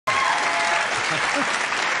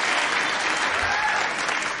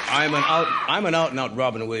I'm an out-and-out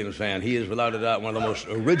Robin Williams fan. He is, without a doubt, one of the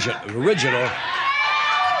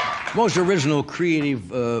most original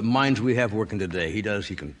creative minds we have working today. He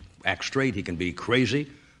can act straight, he can be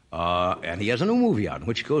crazy, and he has a new movie out in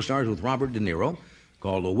which he co-stars with Robert De Niro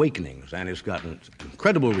called Awakenings, and it's gotten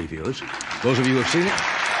incredible reviews. Those of you who have seen it,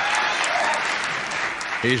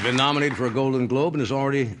 he's been nominated for a Golden Globe and has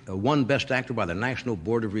already won Best Actor by the National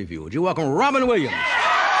Board of Review. Would you welcome Robin Williams?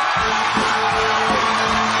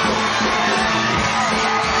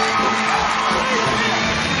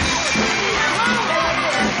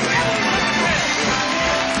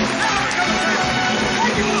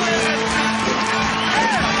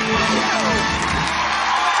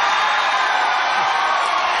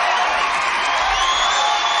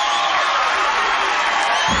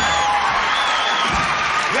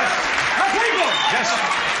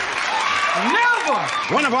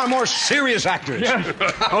 One of our more serious actors. Yes.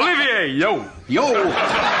 Olivier, yo.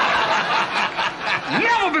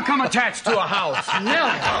 Never become attached to a house. Never.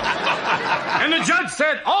 And the judge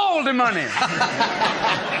said all the money.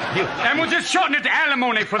 And we'll just shorten it to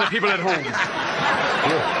alimony for the people at home.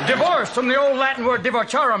 Divorce from the old Latin word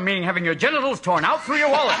divorciarum, meaning having your genitals torn out through your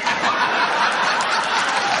wallet.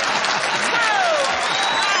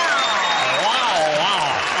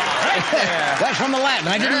 That's from the Latin.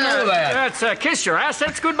 I didn't know that. That's kiss your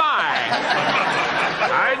assets goodbye.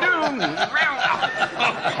 I do.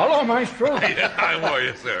 Hello, Maestro. How are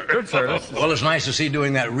you, sir? Good, sir. Well, it's nice to see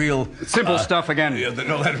doing that real... Simple stuff again.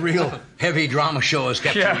 That real heavy drama show has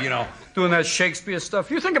kept you know... Doing that Shakespeare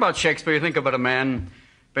stuff. You think about Shakespeare, you think about a man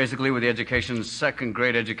basically with the education,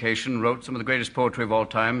 second-grade education, wrote some of the greatest poetry of all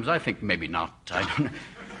times. I think maybe not. I don't know.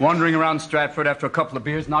 Wandering around Stratford after a couple of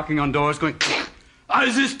beers, knocking on doors, going...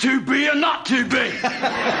 Is this to be or not to be? Right!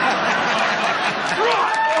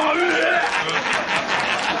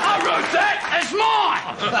 I wrote that. That's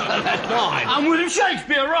mine. That's mine. I'm William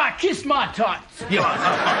Shakespeare, right? Kiss my tots.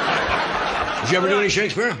 Yeah. Did you ever do any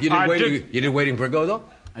Shakespeare? You did Waiting for Godot?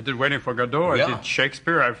 I did Waiting for Godot. Yeah. I did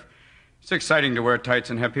Shakespeare. It's exciting to wear tights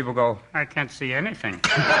and have people go, I can't see anything.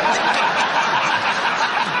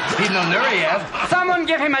 He's no Nureyev. Someone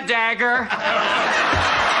give him a dagger.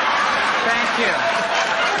 Thank you.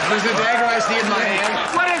 There's a dagger I see in my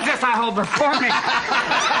hand. What is this I hold before me?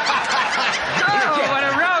 Oh, what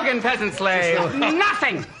a rogue and peasant slave.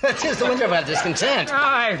 Nothing. That's just the winter of our discontent. All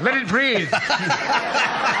right, let it breathe.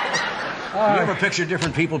 You ever picture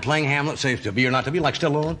different people playing Hamlet, say to be or not to be, like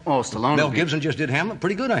Stallone? Oh, Stallone. Mel Gibson just did Hamlet.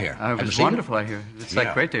 Pretty good, I hear. It was wonderful, I hear. It's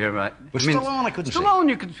like great to hear, right? But Stallone, I couldn't say. Stallone,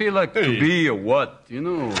 you could feel like to be or what, you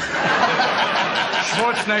know.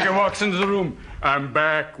 Schwarzenegger walks into the room. I'm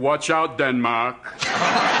back. Watch out, Denmark.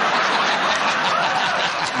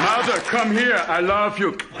 Mother, come here. I love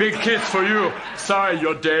you. Big kiss for you. Sorry,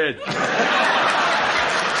 you're dead.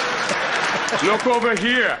 Look over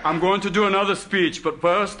here. I'm going to do another speech, but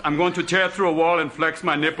first, I'm going to tear through a wall and flex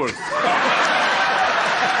my nipples. Don't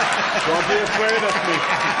be afraid of me.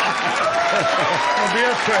 Don't be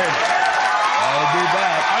afraid. I'll be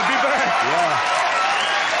back. I'll be back. Yeah.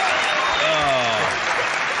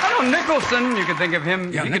 Nicholson, you could think of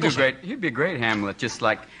him. Yeah, he could do great. He'd be a great Hamlet, just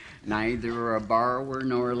like neither a borrower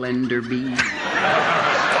nor a lender be,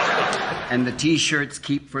 and the T-shirts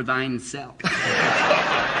keep for thine self.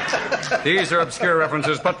 These are obscure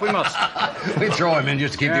references, but we must. We throw him in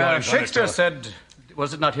just to keep the audience. Shakespeare said,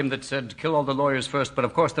 was it not him that said, kill all the lawyers first? But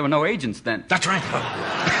of course, there were no agents then. That's right.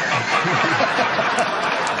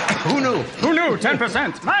 Who knew? Who knew?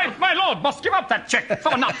 10%. My lord must give up that check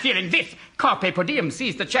for not feeling this. Carpe per diem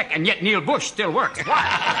sees the check, and yet Neil Bush still works. Why?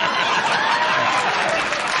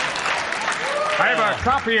 I have a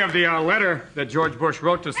copy of the letter that George Bush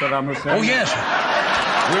wrote to Saddam Hussein. Oh, yes.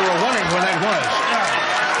 We were wondering where that was.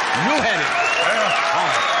 You had it.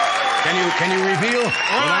 Can you reveal?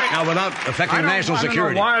 Without affecting national security. I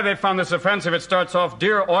don't know why they found this offensive. It starts off,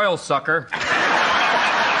 Dear Oil Sucker.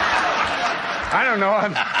 I don't know.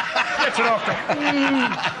 Gets it off.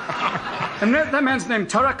 And that man's named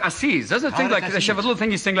Tariq Aziz. Doesn't it think like they should have a little thing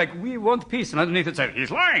he's saying like, we want peace, and underneath it says, he's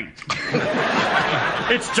lying.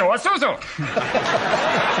 It's Joe Asuzu.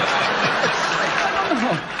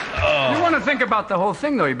 You want to think about the whole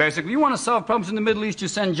thing, though. You want to solve problems in the Middle East, you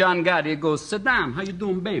send John Gotti. He goes, Saddam, how you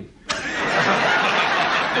doing, babe?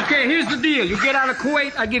 Okay, here's the deal. You get out of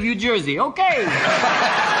Kuwait, I give you Jersey. Okay.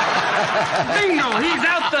 Bingo, he's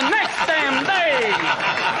out the next damn day.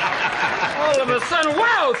 All of a sudden,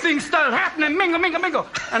 wow, things start happening. Mingo, mingo, mingo.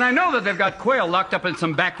 And I know that they've got Quail locked up in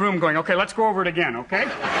some back room going, okay, let's go over it again, okay? Okay,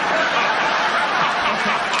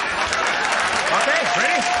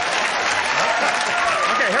 ready?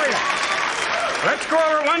 Okay, here we go.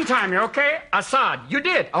 one time, you okay? Assad, you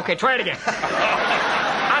did. Okay, try it again.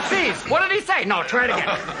 Aziz, what did he say? No, try it again.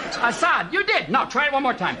 Assad, you did. No, try it one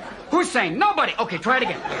more time. Hussein, nobody. Okay, try it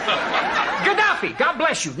again. Gaddafi, God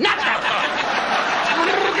bless you. Not that one.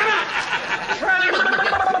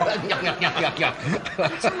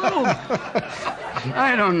 It's a little...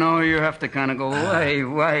 I don't know. You have to kind of go,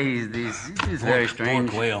 why is this? This is very strange.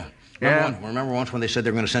 Poor Quail. Yeah. Remember once when they said they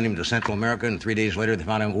were going to send him to Central America, and 3 days later they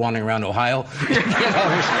found him wandering around Ohio? You know,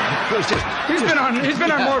 it was just... He's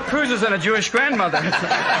been on more cruises than a Jewish grandmother.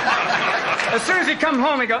 As soon as he comes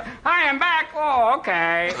home, he goes, I am back. Oh,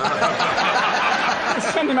 okay.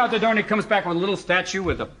 Send him out the door, and he comes back with a little statue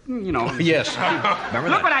with a, you know... Yes. Remember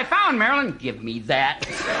Look that? what I found, Marilyn. Give me that.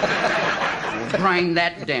 Grind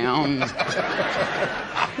that down.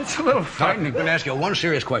 It's a little frightening. I'm going to ask you one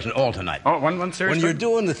serious question all tonight. Oh, one serious When you're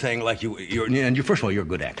doing the thing like you're first of all, you're a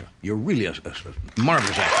good actor. You're really a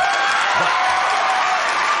marvelous actor.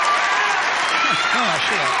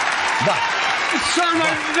 But It's so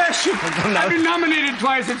nice. I've been nominated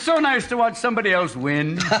twice. It's so nice to watch somebody else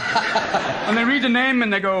win. And they read the name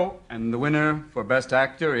and they go, and the winner for Best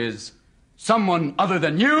Actor is someone other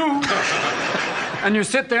than you. And you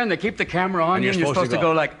sit there and they keep the camera on And you you're and you're supposed to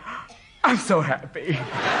go like, I'm so happy.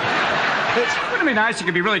 Wouldn't it be nice? You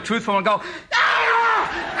could be really truthful and go, give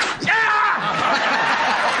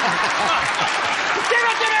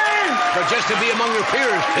it to me! But just to be among your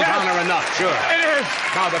peers is honor enough, sure. It is.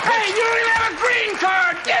 Now, the Hey, you even have a green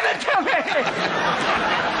card! Give it to me!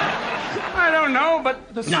 I don't know, but...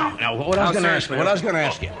 Now, what I was going to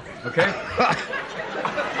ask you. Okay?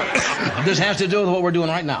 This has to do with what we're doing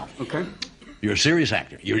right now. Okay. You're a serious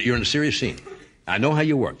actor. You're in a serious scene. I know how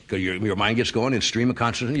you work. Because your mind gets going in stream of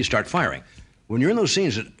consciousness and you start firing. When you're in those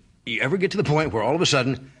scenes, you ever get to the point where all of a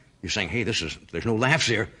sudden you're saying, hey, there's no laughs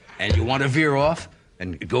here, and you want to veer off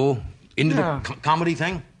and go into the comedy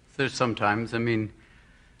thing? There's sometimes, I mean,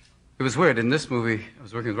 it was weird. In this movie, I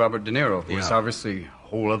was working with Robert De Niro, who was obviously a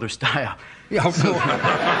whole other style. Yeah, well,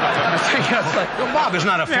 Bob is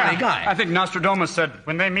not a funny guy. I think Nostradamus said,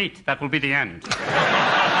 when they meet, that will be the end.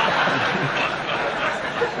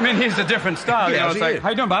 I mean, he's a different style. Yeah, you know, it's like, how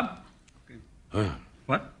you doing, Bob?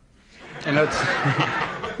 What? And it's,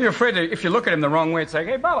 you're afraid that if you look at him the wrong way, it's like,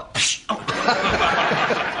 hey, Bob.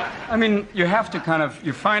 I mean, you have to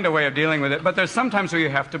you find a way of dealing with it, but there's sometimes where you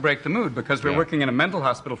have to break the mood, because we're working in a mental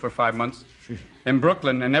hospital for 5 months in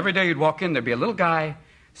Brooklyn, and every day you'd walk in, there'd be a little guy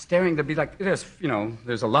staring, there'd be like, there's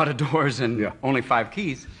a lot of doors and only 5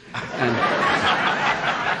 keys. And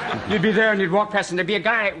you'd be there and you'd walk past and there'd be a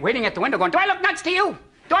guy waiting at the window going, do I look nuts to you?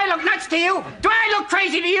 Do I look nuts to you? Do I look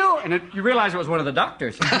crazy to you? And you realize it was one of the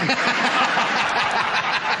doctors. This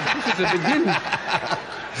is the beginning.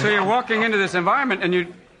 So you're walking into this environment and we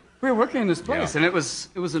were working in this place and it was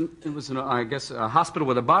I guess a hospital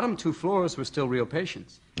where the bottom 2 floors were still real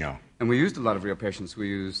patients. Yeah. And we used a lot of real patients. We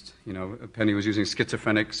used, Penny was using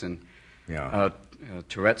schizophrenics and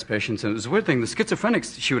Tourette's patients. And it was a weird thing. The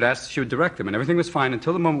schizophrenics, she would direct them, and everything was fine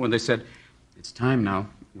until the moment when they said, it's time now.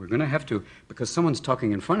 We're going to have to, because someone's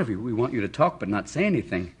talking in front of you. We want you to talk but not say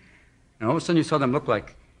anything. And all of a sudden you saw them look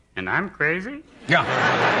like, and I'm crazy? Yeah.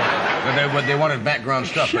 But they wanted background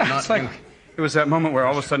stuff, but not... It's like, it was that moment where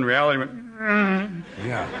all of a sudden reality went,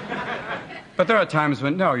 Yeah. But there are times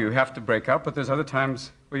when, no, you have to break up, but there's other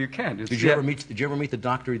times where you can't. Did you ever meet the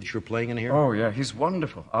doctor that you're playing in here? Oh, yeah, he's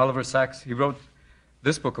wonderful. Oliver Sacks, he wrote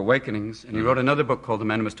this book, Awakenings, and he wrote another book called The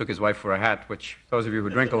Man Who Mistook His Wife for a Hat, which those of you who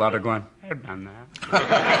drink a lot are going, I've done that.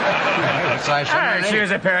 She was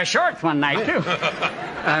a pair of shorts one night, too.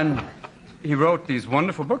 And he wrote these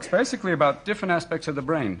wonderful books, basically about different aspects of the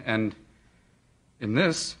brain. And in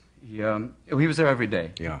this, he was there every day.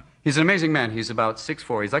 Yeah. He's an amazing man. He's about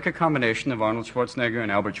 6'4". He's like a combination of Arnold Schwarzenegger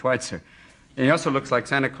and Albert Schweitzer. And he also looks like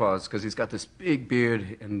Santa Claus, because he's got this big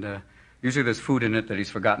beard, and usually there's food in it that he's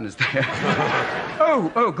forgotten is there.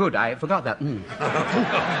 Oh, good. I forgot that.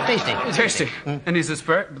 Tasty. And he's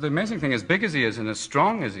but the amazing thing, as big as he is and as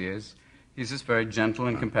strong as he is, he's this very gentle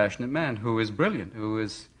and compassionate man who is brilliant,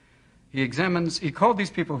 he called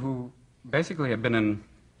these people who basically have been in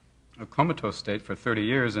a comatose state for 30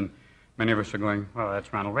 years, and many of us are going, well,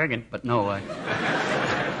 that's Ronald Reagan. But no, I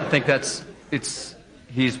think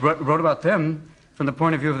he's wrote about them from the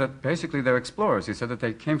point of view that basically they're explorers. He said that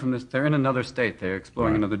they came from they're in another state. They're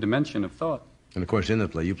exploring another dimension of thought. And of course, in the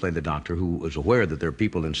play, you played the doctor who was aware that there are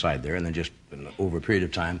people inside there, and then just over a period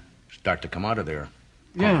of time start to come out of their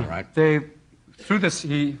coma, right? Through this,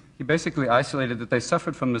 he basically isolated that they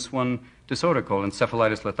suffered from this one disorder called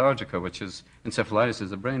encephalitis lethargica, which is, encephalitis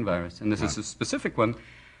is a brain virus. And this is a specific one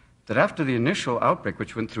that after the initial outbreak,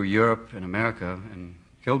 which went through Europe and America and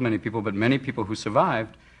killed many people, but many people who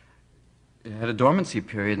survived had a dormancy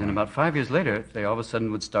period, and about 5 years later, they all of a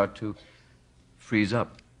sudden would start to freeze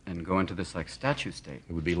up and go into this like statue state.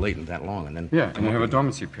 It would be latent that long, and then... Yeah, and they have a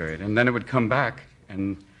dormancy period, and then it would come back,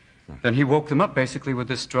 and then he woke them up basically with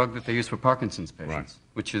this drug that they use for Parkinson's patients,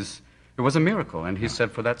 which is, it was a miracle, and he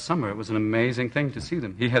said for that summer it was an amazing thing to see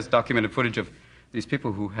them. He has documented footage of these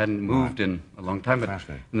people who hadn't moved in a long time, but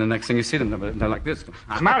and the next thing you see them, they're like this.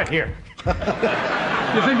 I'm out of here. You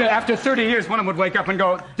think that after 30 years, one of them would wake up and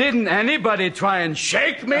go, didn't anybody try and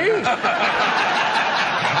shake me?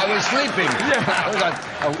 I was sleeping.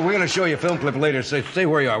 Yeah. We're going to show you a film clip later. Stay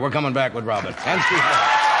where you are. We're coming back with Robert and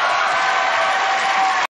Steve.